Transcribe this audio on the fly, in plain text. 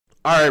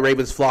All right,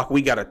 Ravens flock,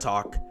 we got to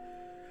talk.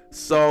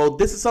 So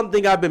this is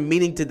something I've been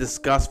meaning to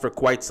discuss for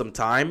quite some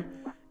time.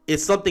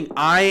 It's something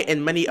I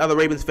and many other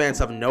Ravens fans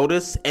have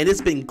noticed, and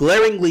it's been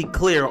glaringly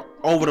clear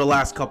over the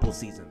last couple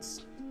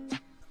seasons.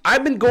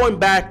 I've been going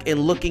back and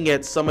looking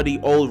at some of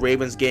the old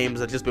Ravens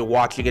games. I've just been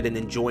watching it and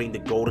enjoying the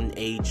golden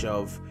age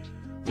of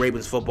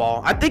Ravens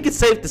football. I think it's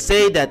safe to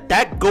say that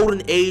that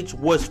golden age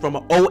was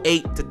from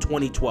 08 to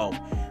 2012.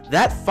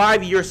 That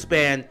 5-year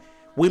span,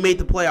 we made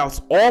the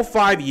playoffs all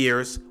 5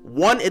 years,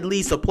 won at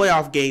least a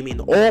playoff game in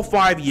all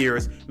 5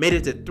 years, made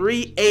it to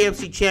 3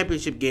 AFC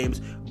championship games,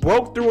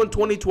 broke through in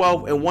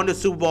 2012, and won the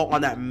Super Bowl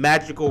on that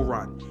magical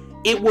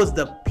run. It was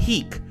the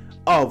peak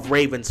of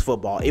Ravens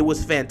football. It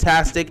was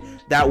fantastic.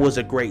 That was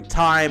a great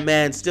time,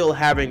 man. Still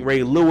having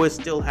Ray Lewis,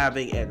 still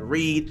having Ed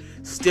Reed,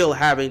 still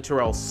having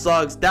Terrell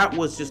Suggs. That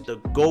was just the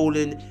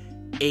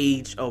golden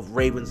age of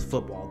Ravens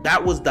football.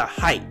 That was the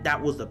height.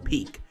 That was the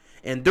peak.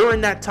 And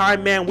during that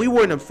time, man, we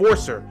were an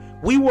enforcer.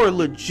 We were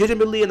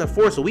legitimately an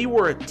enforcer. We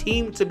were a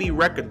team to be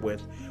reckoned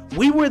with.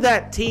 We were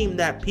that team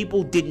that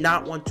people did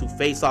not want to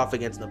face off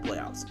against in the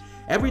playoffs.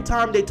 Every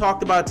time they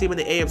talked about a team in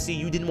the AFC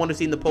you didn't want to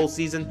see in the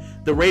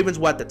postseason, the Ravens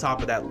were at the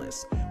top of that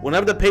list.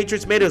 Whenever the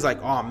Patriots made it, it was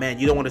like, oh man,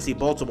 you don't want to see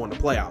Baltimore in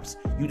the playoffs.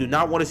 You do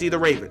not want to see the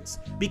Ravens.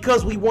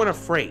 Because we weren't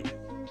afraid.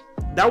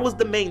 That was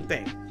the main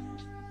thing.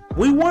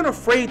 We weren't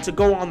afraid to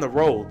go on the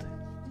road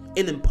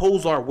and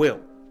impose our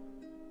will.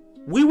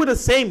 We were the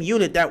same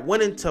unit that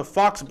went into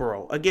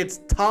Foxborough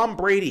against Tom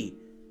Brady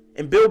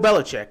and Bill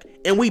Belichick,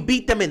 and we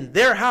beat them in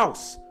their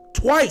house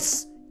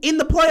twice in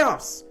the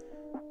playoffs.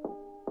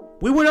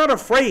 We were not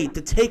afraid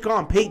to take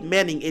on Peyton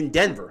Manning in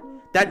Denver,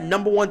 that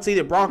 #1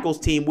 seeded Broncos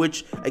team,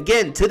 which,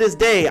 again, to this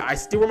day, I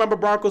still remember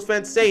Broncos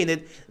fans saying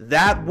it,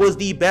 that was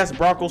the best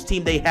Broncos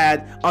team they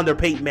had under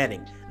Peyton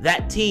Manning.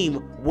 That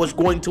team was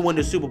going to win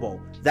the Super Bowl.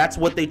 That's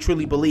what they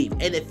truly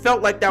believed, and it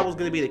felt like that was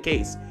going to be the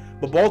case.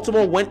 But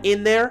Baltimore went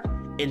in there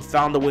and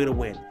found a way to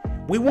win.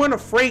 We weren't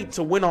afraid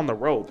to win on the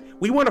road.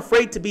 We weren't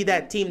afraid to be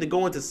that team to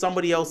go into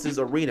somebody else's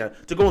arena,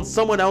 to go in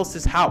someone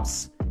else's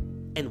house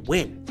and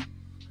win.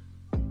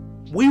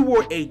 We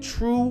were a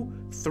true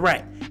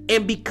threat.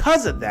 And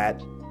because of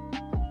that,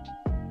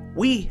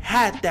 we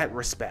had that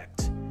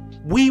respect.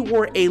 We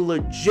were a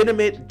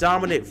legitimate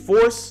dominant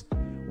force,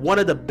 one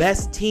of the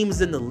best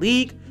teams in the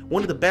league,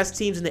 one of the best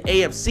teams in the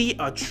AFC,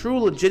 a true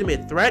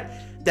legitimate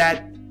threat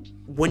that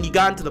when you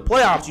got into the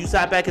playoffs, you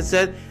sat back and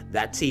said,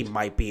 that team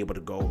might be able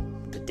to go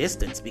the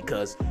distance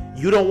because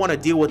you don't want to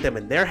deal with them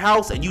in their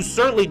house, and you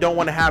certainly don't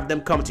want to have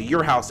them come to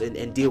your house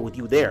and deal with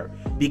you there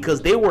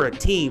because they were a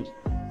team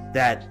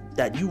that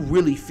you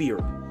really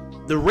feared.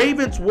 The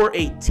Ravens were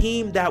a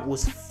team that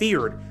was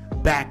feared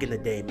back in the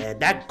day, man.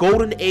 That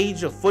golden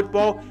age of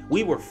football,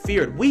 we were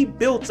feared. We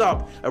built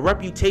up a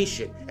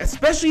reputation,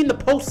 especially in the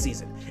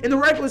postseason. In the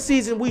regular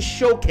season, we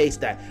showcased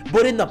that.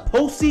 But in the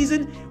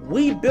postseason,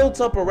 we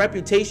built up a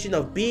reputation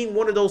of being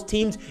one of those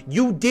teams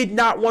you did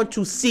not want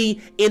to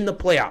see in the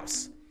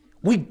playoffs.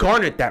 We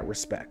garnered that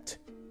respect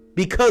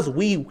because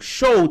we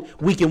showed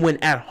we can win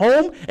at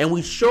home and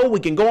we showed we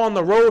can go on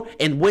the road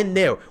and win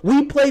there.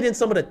 We played in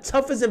some of the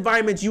toughest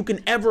environments you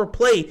can ever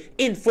play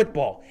in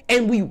football,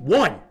 and we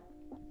won.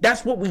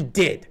 That's what we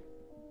did.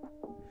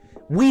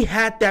 We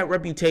had that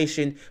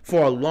reputation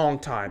for a long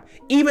time.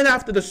 Even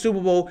after the Super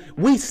Bowl,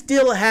 we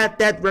still had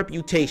that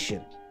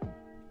reputation.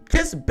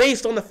 Just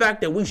based on the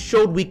fact that we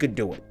showed we could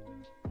do it.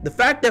 The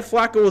fact that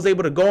Flacco was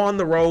able to go on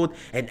the road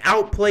and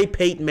outplay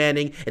Peyton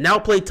Manning and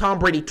outplay Tom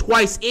Brady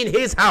twice in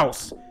his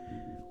house.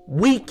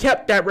 We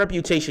kept that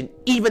reputation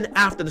even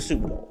after the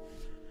Super Bowl.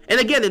 And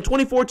again, in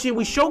 2014,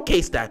 we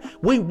showcased that.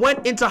 We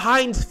went into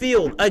Heinz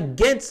Field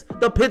against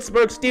the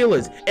Pittsburgh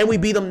Steelers, and we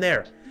beat them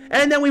there.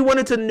 And then we went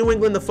into New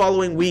England the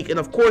following week, and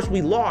of course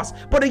we lost.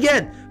 But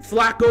again,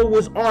 Flacco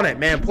was on it,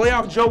 man.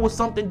 Playoff Joe was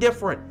something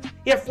different.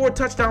 He had 4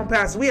 touchdown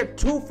passes. We had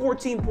 2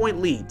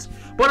 14-point leads.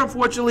 But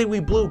unfortunately,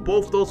 we blew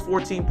both those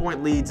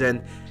 14-point leads,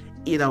 and,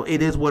 you know,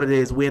 it is what it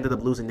is. We ended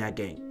up losing that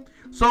game.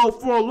 So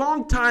for a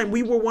long time,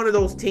 we were one of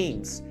those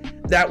teams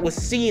that was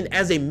seen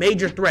as a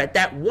major threat.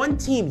 That one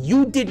team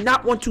you did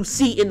not want to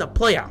see in the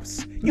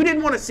playoffs. You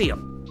didn't want to see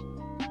them.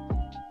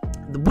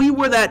 We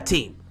were that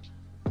team.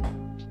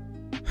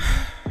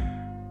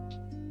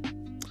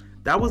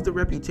 That was the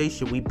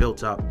reputation we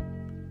built up.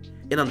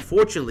 And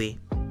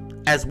unfortunately,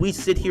 as we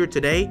sit here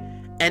today,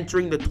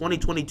 entering the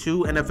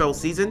 2022 NFL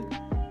season,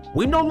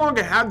 we no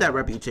longer have that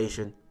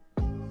reputation.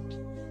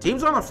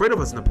 Teams aren't afraid of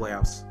us in the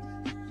playoffs.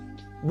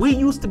 We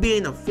used to be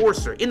an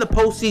enforcer. In the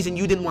postseason,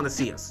 you didn't want to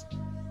see us.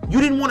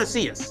 You didn't want to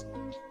see us.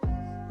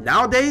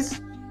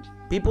 Nowadays,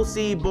 people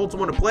see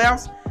Baltimore in the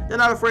playoffs, they're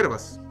not afraid of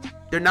us.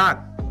 They're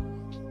not.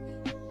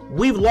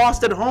 We've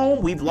lost at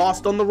home, we've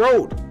lost on the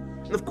road.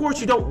 And of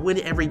course, you don't win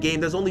every game.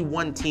 There's only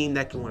one team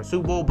that can win a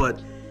Super Bowl, but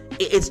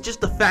it's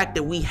just the fact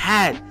that we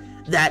had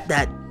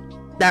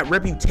that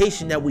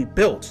reputation that we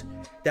built,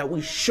 that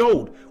we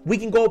showed we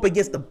can go up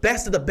against the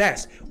best of the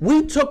best.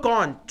 We took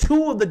on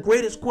 2 of the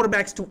greatest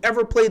quarterbacks to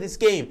ever play this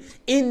game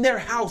in their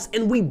house,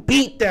 and we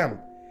beat them.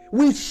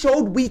 We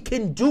showed we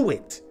can do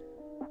it.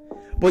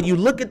 But you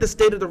look at the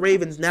state of the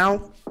Ravens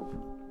now.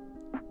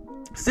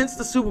 Since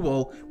the Super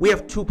Bowl, we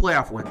have 2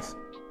 playoff wins.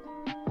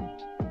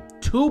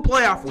 2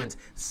 playoff wins.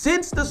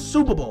 Since the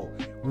Super Bowl,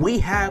 we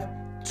have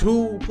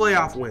 2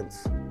 playoff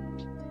wins.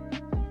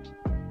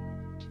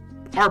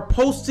 Our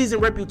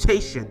postseason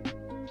reputation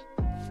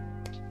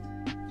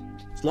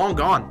is long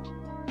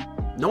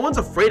gone. No one's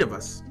afraid of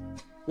us.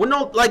 We're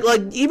no, like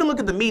even look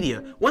at the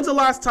media. When's the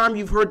last time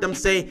you've heard them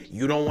say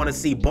you don't want to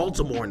see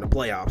Baltimore in the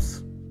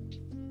playoffs?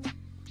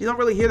 You don't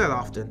really hear that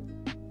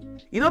often.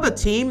 You know the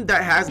team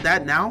that has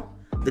that now?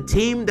 The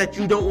team that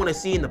you don't want to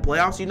see in the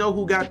playoffs, you know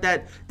who got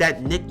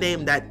that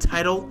nickname, that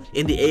title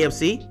in the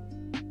AFC?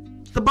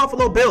 It's the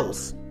Buffalo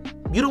Bills.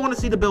 You don't want to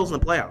see the Bills in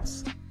the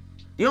playoffs.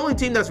 The only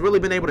team that's really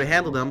been able to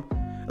handle them,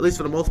 at least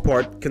for the most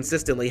part,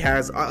 consistently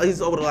has, at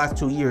least over the last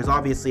 2 years,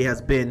 obviously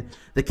has been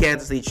the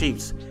Kansas City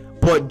Chiefs.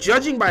 But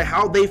judging by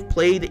how they've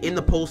played in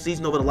the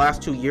postseason over the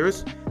last 2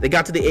 years, they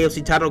got to the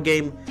AFC title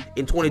game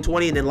in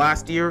 2020, and then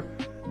last year,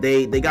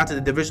 They got to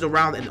the divisional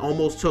round and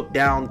almost took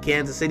down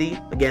Kansas City.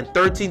 Again,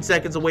 13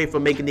 seconds away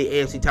from making the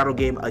AFC title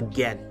game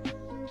again.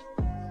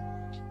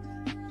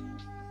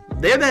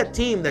 They're that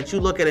team that you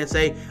look at and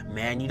say,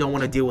 man, you don't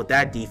want to deal with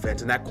that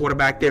defense. And that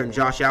quarterback there and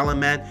Josh Allen,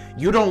 man,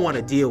 you don't want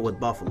to deal with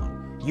Buffalo.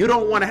 You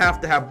don't want to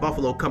have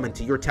Buffalo come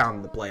into your town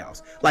in the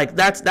playoffs. Like,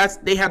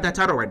 they have that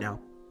title right now.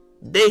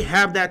 They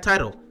have that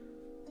title.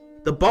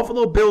 The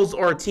Buffalo Bills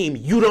are a team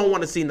you don't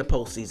want to see in the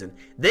postseason.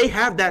 They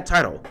have that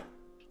title.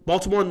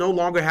 Baltimore no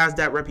longer has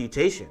that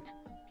reputation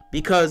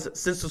because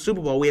since the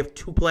Super Bowl, we have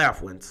 2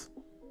 playoff wins.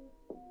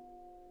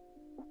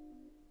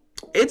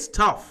 It's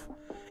tough.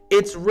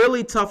 It's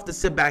really tough to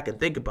sit back and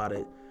think about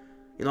it.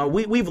 You know,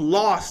 we've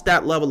lost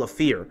that level of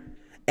fear.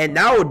 And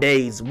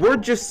nowadays, we're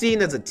just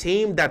seen as a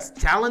team that's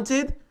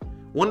talented,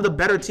 one of the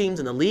better teams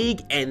in the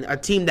league, and a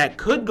team that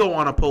could go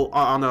on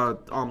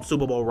a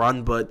Super Bowl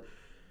run, but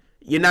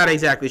you're not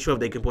exactly sure if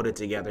they can put it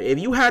together. If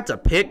you had to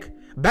pick,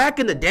 back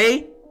in the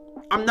day,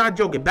 I'm not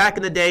joking. Back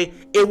in the day,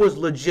 it was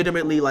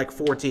legitimately like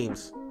 4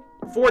 teams.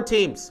 4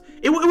 teams.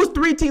 It was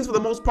 3 teams for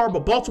the most part,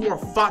 but Baltimore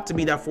fought to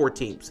be that 4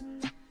 teams.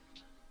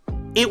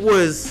 It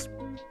was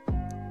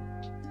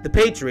the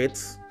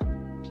Patriots.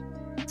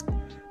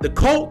 The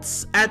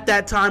Colts at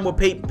that time were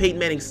Peyton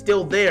Manning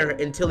still there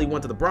until he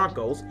went to the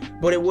Broncos.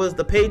 But it was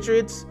the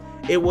Patriots,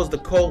 it was the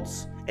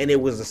Colts, and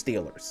it was the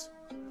Steelers.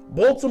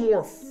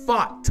 Baltimore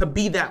fought to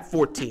be that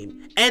 4th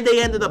team, and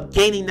they ended up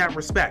gaining that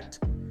respect.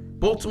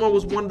 Baltimore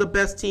was one of the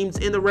best teams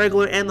in the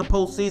regular and the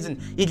postseason.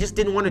 You just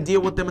didn't want to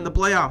deal with them in the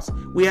playoffs.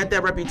 We had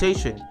that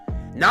reputation.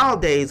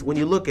 Nowadays, when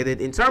you look at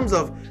it, in terms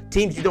of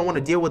teams you don't want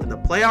to deal with in the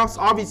playoffs,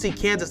 obviously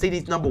Kansas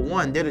City's number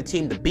 1. They're the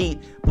team to beat,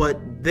 but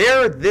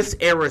they're this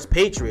era's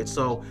Patriots,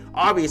 so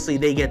obviously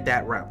they get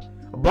that rep.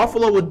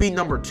 Buffalo would be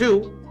number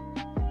 2.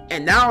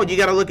 And now you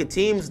got to look at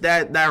teams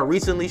that are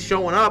recently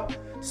showing up,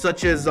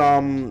 such as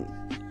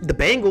the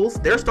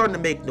Bengals. They're starting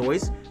to make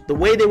noise. The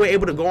way they were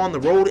able to go on the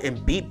road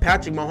and beat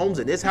Patrick Mahomes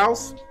in his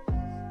house,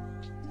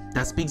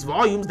 that speaks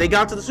volumes. They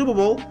got to the Super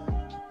Bowl.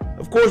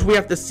 Of course, we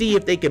have to see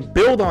if they can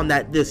build on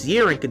that this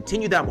year and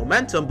continue that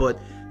momentum, but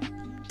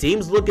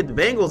teams look at the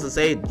Bengals and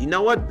say, you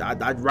know what,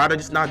 I'd rather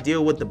just not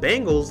deal with the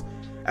Bengals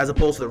as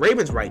opposed to the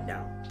Ravens right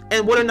now.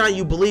 And whether or not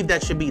you believe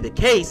that should be the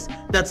case,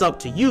 that's up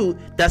to you.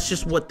 That's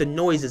just what the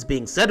noise is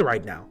being said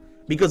right now.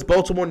 Because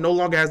Baltimore no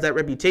longer has that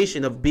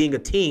reputation of being a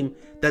team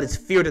that is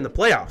feared in the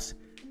playoffs.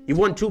 You've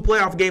won 2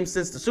 playoff games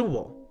since the Super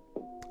Bowl.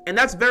 And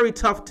that's very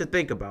tough to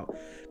think about.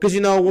 Because,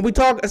 you know, when we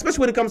talk, especially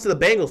when it comes to the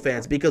Bengals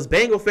fans, because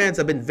Bengal fans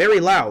have been very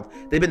loud.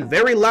 They've been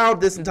very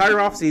loud this entire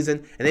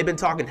offseason, and they've been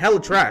talking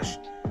hella trash.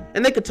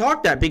 And they could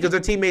talk that because their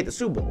team made the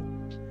Super Bowl.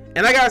 And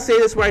I got to say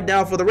this right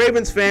now, for the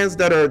Ravens fans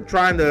that are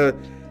trying to,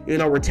 you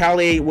know,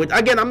 retaliate with,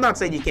 again, I'm not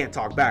saying you can't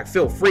talk back.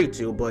 Feel free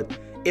to, but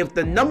if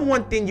the number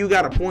one thing you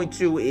got to point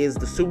to is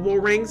the Super Bowl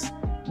rings,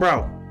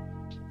 bro,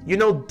 you're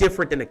no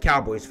different than a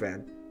Cowboys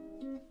fan.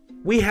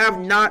 We have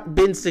not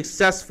been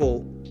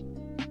successful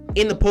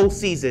in the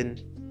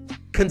postseason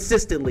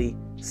consistently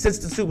since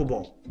the Super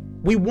Bowl.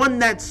 We won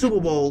that Super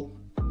Bowl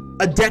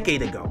a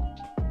decade ago.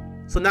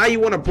 So now you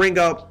want to bring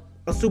up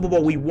a Super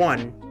Bowl we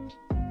won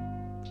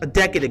a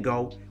decade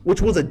ago,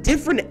 which was a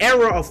different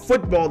era of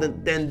football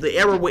than the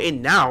era we're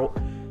in now,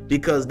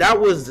 because that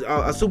was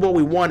a Super Bowl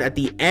we won at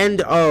the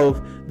end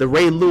of the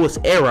Ray Lewis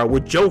era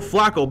with Joe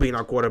Flacco being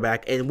our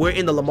quarterback, and we're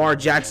in the Lamar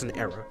Jackson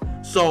era.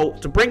 So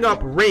to bring up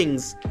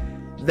rings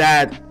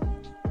that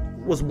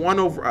was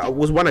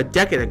won a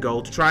decade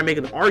ago, to try and make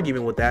an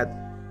argument with that,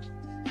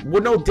 we're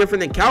no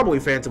different than Cowboy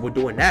fans if we're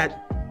doing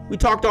that. We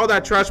talked all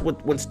that trash when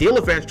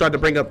Steelers fans tried to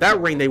bring up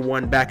that ring they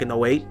won back in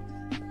 2008.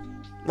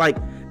 Like,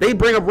 they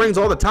bring up rings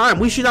all the time.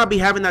 We should not be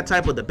having that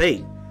type of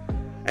debate.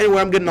 Anyway,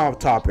 I'm getting off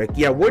topic.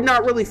 Yeah, we're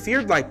not really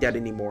feared like that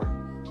anymore.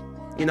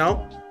 You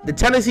know, the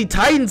Tennessee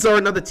Titans are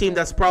another team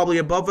that's probably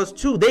above us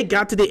too. They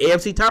got to the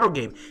AFC title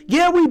game.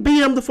 Yeah, we beat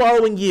them the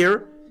following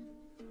year.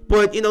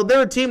 But, you know,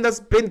 they're a team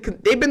they've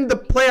been in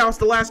the playoffs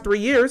the last 3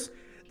 years,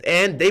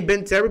 and they've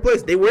been to every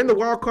place. They were in the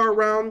wild card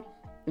round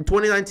in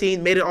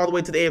 2019, made it all the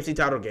way to the AFC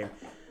title game.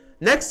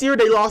 Next year,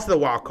 they lost the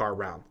wild card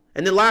round.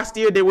 And then last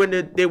year they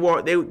ended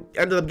up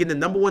getting the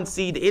number 1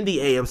 seed in the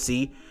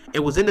AFC. It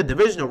was in the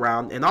divisional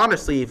round. And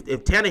honestly, if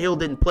Tannehill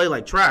didn't play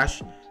like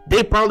trash,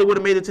 they probably would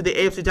have made it to the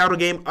AFC title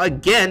game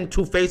again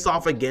to face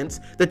off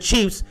against the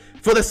Chiefs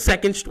for the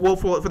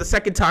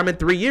second time in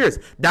 3 years.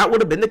 That would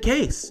have been the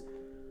case.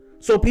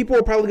 So people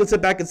are probably gonna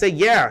sit back and say,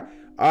 yeah,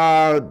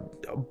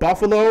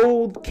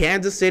 Buffalo,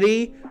 Kansas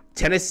City,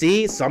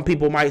 Tennessee. Some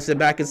people might sit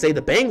back and say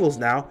the Bengals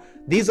now.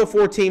 These are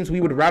 4 teams we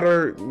would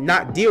rather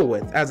not deal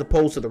with as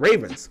opposed to the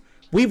Ravens.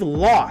 We've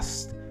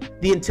lost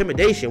the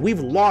intimidation. We've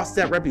lost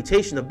that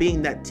reputation of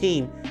being that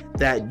team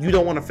that you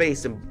don't want to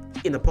face in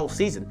the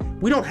postseason.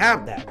 We don't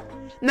have that.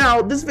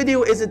 Now, this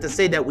video isn't to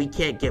say that we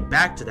can't get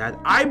back to that.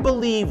 I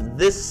believe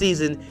this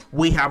season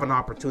we have an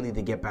opportunity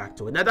to get back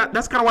to it. Now,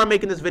 that's kind of why I'm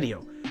making this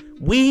video.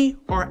 We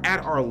are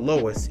at our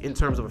lowest in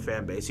terms of a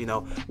fan base. You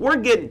know, we're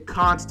getting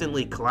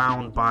constantly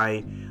clowned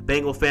by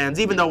Bengal fans,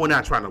 even though we're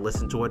not trying to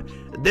listen to it.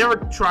 They're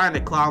trying to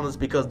clown us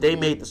because they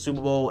made the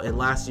Super Bowl, and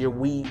last year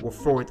we were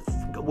fourth.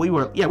 We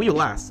were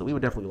last, so we were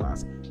definitely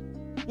last.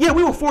 Yeah,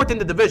 we were 4th in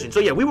the division. So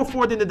yeah, we were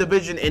 4th in the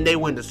division, and they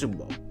win the Super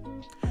Bowl.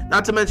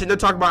 Not to mention, they're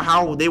talking about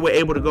how they were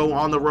able to go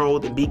on the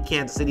road and beat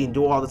Kansas City and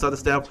do all this other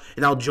stuff.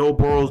 And now Joe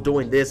Burrow's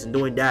doing this and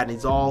doing that. And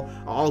he's all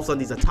of a sudden,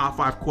 he's a top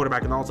 5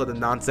 quarterback and all this other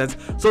nonsense.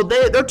 So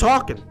they're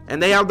talking,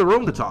 and they have the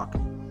room to talk.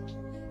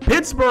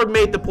 Pittsburgh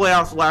made the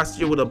playoffs last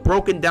year with a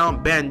broken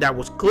down Ben that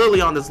was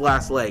clearly on his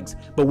last legs,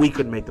 but we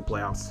couldn't make the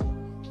playoffs.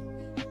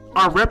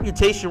 Our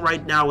reputation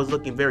right now is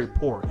looking very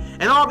poor.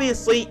 And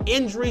obviously,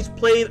 injuries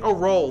played a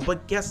role.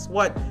 But guess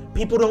what?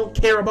 People don't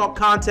care about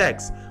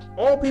context.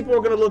 All people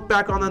are going to look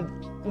back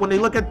on when they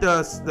look at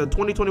the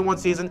 2021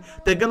 season,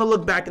 they're going to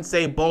look back and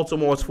say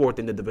Baltimore's 4th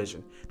in the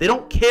division. They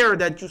don't care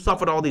that you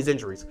suffered all these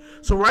injuries.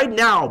 So right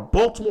now,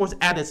 Baltimore's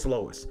at its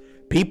lowest.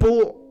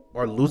 People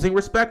are losing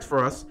respect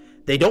for us.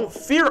 They don't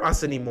fear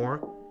us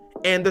anymore.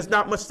 And there's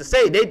not much to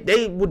say. They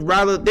think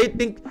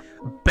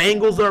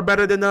Bengals are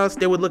better than us.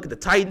 They would look at the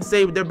Titans,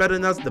 say they're better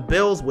than us. The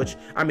Bills, which,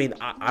 I mean,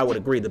 I would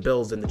agree the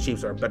Bills and the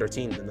Chiefs are a better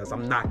team than us.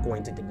 I'm not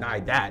going to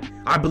deny that.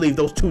 I believe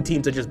those 2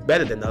 teams are just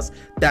better than us.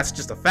 That's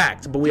just a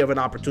fact. But we have an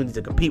opportunity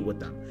to compete with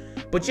them.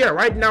 But yeah,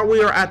 right now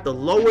we are at the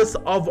lowest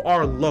of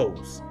our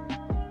lows.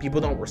 People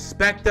don't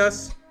respect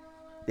us.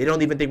 They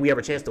don't even think we have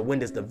a chance to win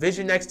this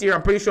division next year.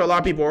 I'm pretty sure a lot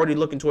of people are already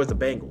looking towards the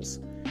Bengals.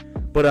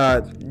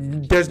 But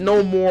there's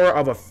no more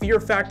of a fear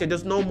factor.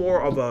 There's no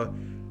more of a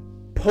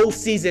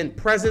postseason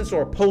presence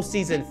or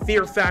postseason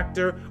fear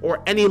factor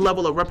or any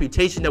level of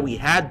reputation that we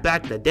had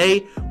back in the day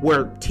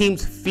where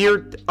teams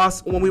feared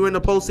us when we were in the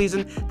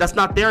postseason. That's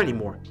not there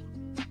anymore.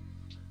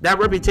 That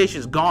reputation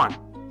is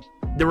gone.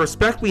 The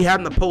respect we had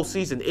in the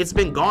postseason, it's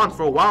been gone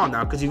for a while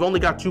now because you've only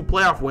got 2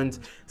 playoff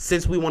wins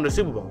since we won the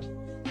Super Bowl.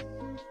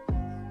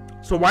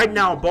 So right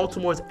now,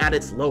 Baltimore's at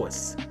its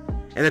lowest.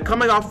 And they're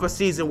coming off of a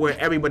season where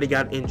everybody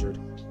got injured.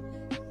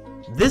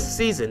 This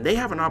season, they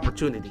have an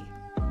opportunity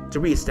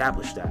to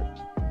reestablish that.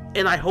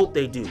 And I hope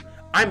they do.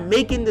 I'm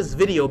making this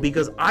video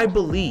because I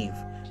believe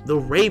the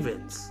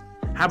Ravens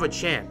have a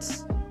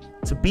chance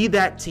to be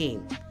that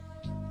team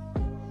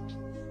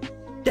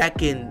that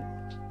can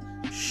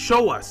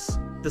show us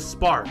the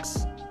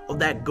sparks of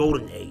that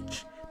golden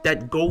age.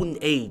 That golden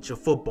age of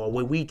football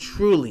where we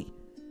truly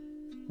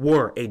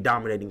were a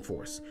dominating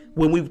force,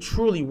 when we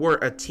truly were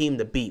a team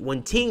to beat,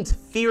 when teams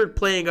feared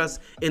playing us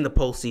in the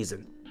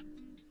postseason.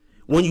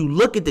 When you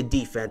look at the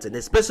defense, and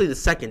especially the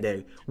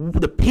secondary,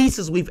 the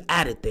pieces we've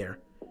added there,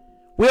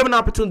 we have an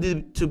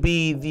opportunity to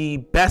be the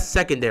best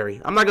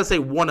secondary. I'm not going to say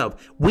one of.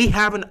 We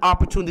have an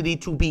opportunity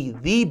to be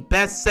the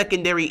best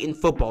secondary in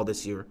football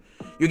this year.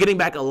 You're getting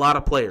back a lot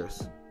of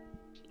players.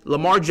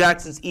 Lamar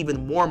Jackson's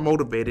even more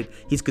motivated.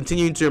 He's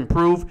continuing to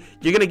improve.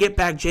 You're going to get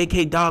back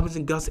J.K. Dobbins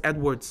and Gus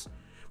Edwards.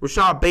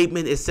 Rashad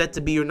Bateman is set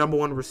to be your number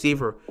 1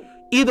 receiver.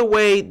 Either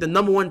way, the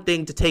number 1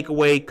 thing to take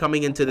away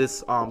coming into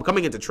this,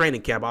 coming into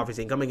training camp,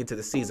 obviously, and coming into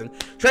the season.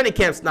 Training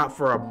camp's not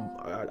for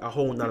a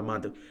whole nother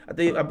month.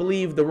 I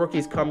believe the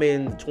rookies come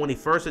in the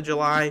 21st of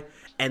July,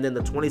 and then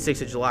the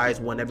 26th of July is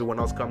when everyone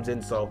else comes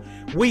in. So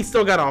we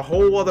still got a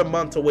whole other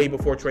month to wait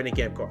before training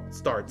camp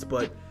starts.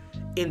 But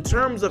in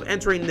terms of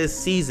entering this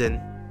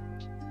season,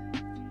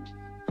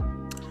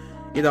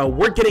 you know,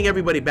 we're getting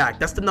everybody back.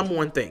 That's the number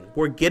 1 thing.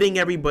 We're getting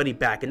everybody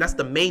back. And that's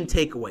the main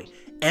takeaway.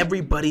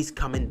 Everybody's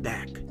coming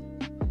back.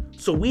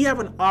 So we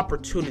have an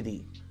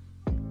opportunity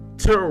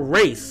to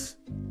erase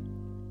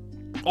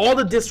all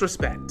the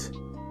disrespect.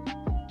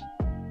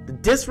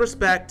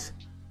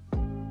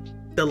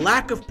 The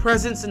lack of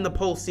presence in the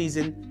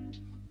postseason.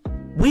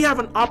 We have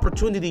an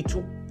opportunity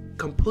to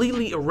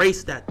completely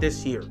erase that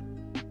this year.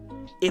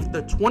 If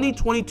the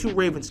 2022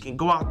 Ravens can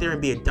go out there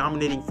and be a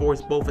dominating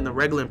force both in the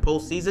regular and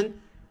postseason,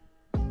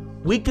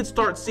 we could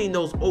start seeing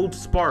those old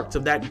sparks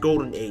of that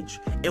golden age,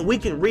 and we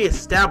can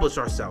reestablish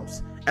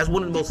ourselves as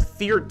one of the most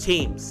feared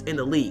teams in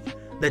the league,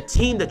 the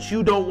team that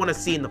you don't want to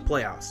see in the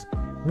playoffs.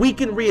 We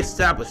can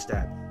reestablish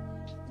that,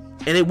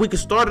 and we can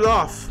start it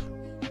off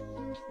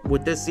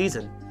with this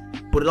season,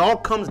 but it all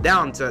comes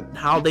down to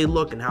how they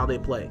look and how they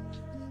play.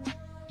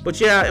 But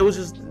yeah, it was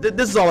just,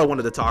 this is all I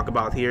wanted to talk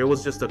about here. It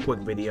was just a quick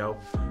video.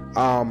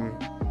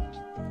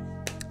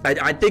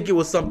 I think it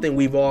was something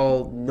we've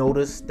all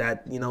noticed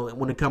that, you know,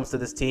 when it comes to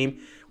this team,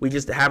 we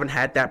just haven't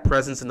had that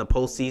presence in the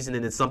postseason,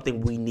 and it's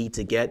something we need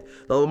to get.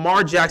 The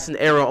Lamar Jackson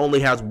era only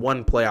has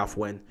one playoff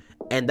win,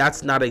 and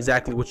that's not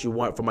exactly what you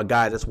want from a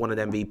guy that's won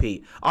an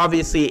MVP.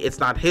 Obviously, it's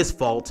not his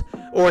fault,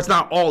 or it's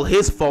not all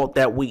his fault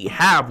that we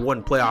have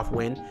one playoff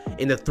win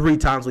in the 3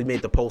 times we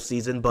made the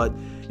postseason, but,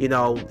 you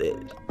know,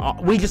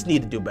 we just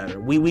need to do better.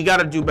 We got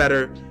to do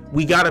better.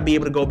 We got to be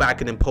able to go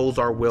back and impose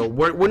our will.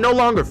 We're no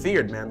longer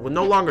feared, man. We're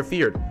no longer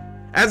feared.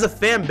 As a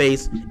fan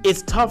base,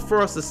 it's tough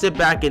for us to sit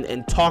back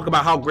and talk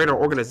about how great our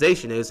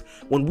organization is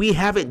when we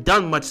haven't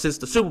done much since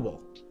the Super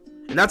Bowl.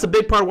 And that's a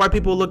big part of why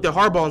people look at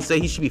Harbaugh and say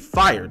he should be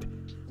fired.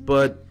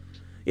 But,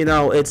 you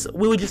know,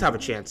 we just have a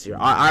chance here.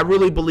 I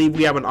really believe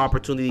we have an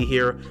opportunity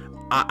here.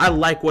 I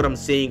like what I'm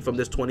seeing from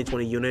this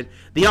 2020 unit.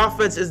 The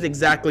offense isn't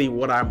exactly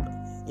what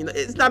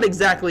it's not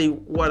exactly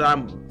what I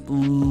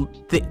don't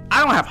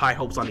have high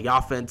hopes on the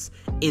offense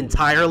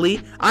entirely.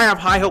 I have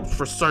high hopes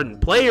for certain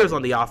players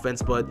on the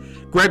offense, but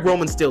Greg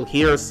Roman's still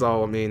here,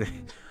 so, I mean,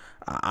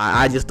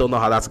 I just don't know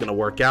how that's going to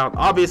work out.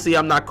 Obviously,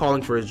 I'm not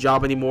calling for his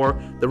job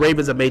anymore. The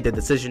Ravens have made the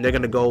decision. They're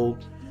going to go.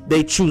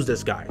 They choose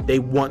this guy. They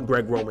want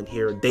Greg Roman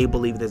here. They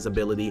believe in his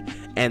ability.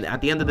 And at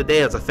the end of the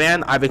day, as a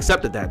fan, I've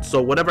accepted that.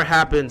 So whatever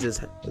happens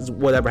is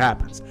whatever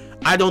happens.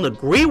 I don't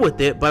agree with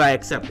it, but I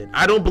accept it.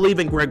 I don't believe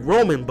in Greg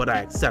Roman, but I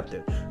accept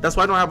it. That's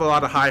why I don't have a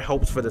lot of high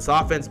hopes for this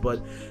offense.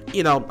 But,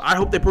 you know, I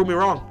hope they prove me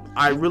wrong.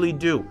 I really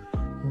do.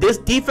 This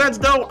defense,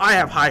 though, I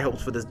have high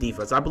hopes for this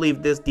defense. I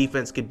believe this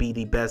defense could be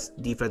the best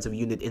defensive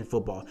unit in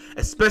football,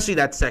 especially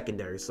that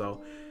secondary.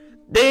 So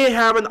they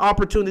have an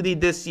opportunity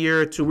this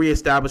year to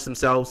reestablish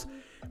themselves,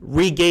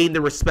 regain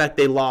the respect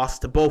they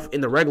lost both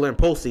in the regular and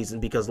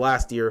postseason, because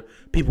last year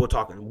people were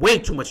talking way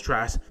too much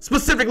trash,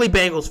 specifically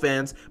Bengals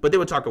fans, but they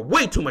were talking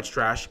way too much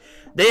trash.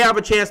 They have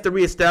a chance to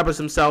reestablish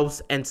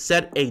themselves and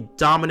set a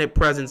dominant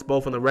presence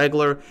both in the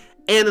regular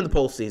and in the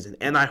postseason,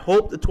 and I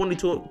hope the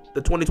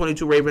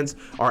 2022 Ravens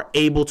are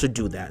able to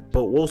do that,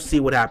 but we'll see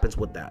what happens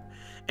with that.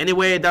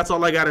 Anyway, that's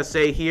all I gotta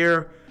say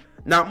here.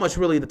 Not much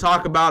really to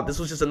talk about. This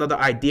was just another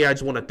idea I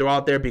just want to throw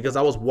out there because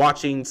I was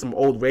watching some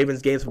old Ravens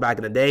games from back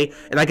in the day,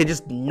 and I could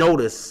just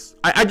notice,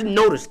 I just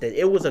noticed that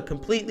it was a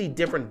completely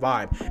different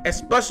vibe,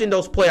 especially in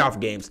those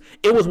playoff games.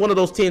 It was one of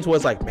those teams where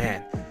it's like,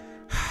 man,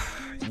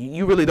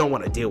 you really don't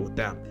want to deal with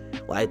them.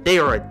 Like, they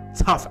are a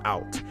tough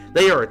out.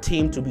 They are a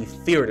team to be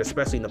feared,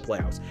 especially in the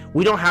playoffs.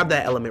 We don't have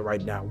that element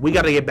right now. We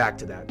got to get back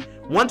to that.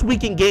 Once we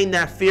can gain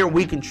that fear,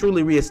 we can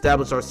truly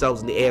reestablish ourselves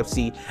in the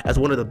AFC as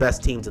one of the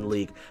best teams in the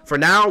league. For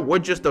now, we're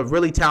just a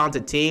really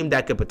talented team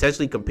that could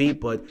potentially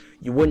compete, but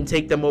you wouldn't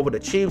take them over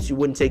the Chiefs. You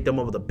wouldn't take them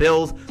over the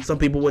Bills. Some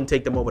people wouldn't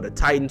take them over the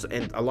Titans,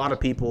 and a lot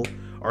of people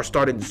are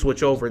starting to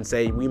switch over and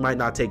say we might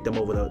not take them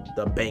over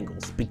the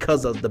Bengals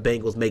because of the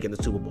Bengals making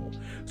the Super Bowl.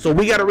 So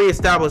we got to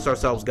reestablish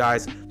ourselves,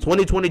 guys.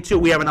 2022,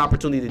 we have an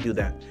opportunity to do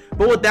that.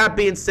 But with that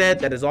being said,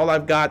 that is all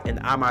I've got, and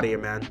I'm out of here,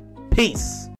 man. Peace.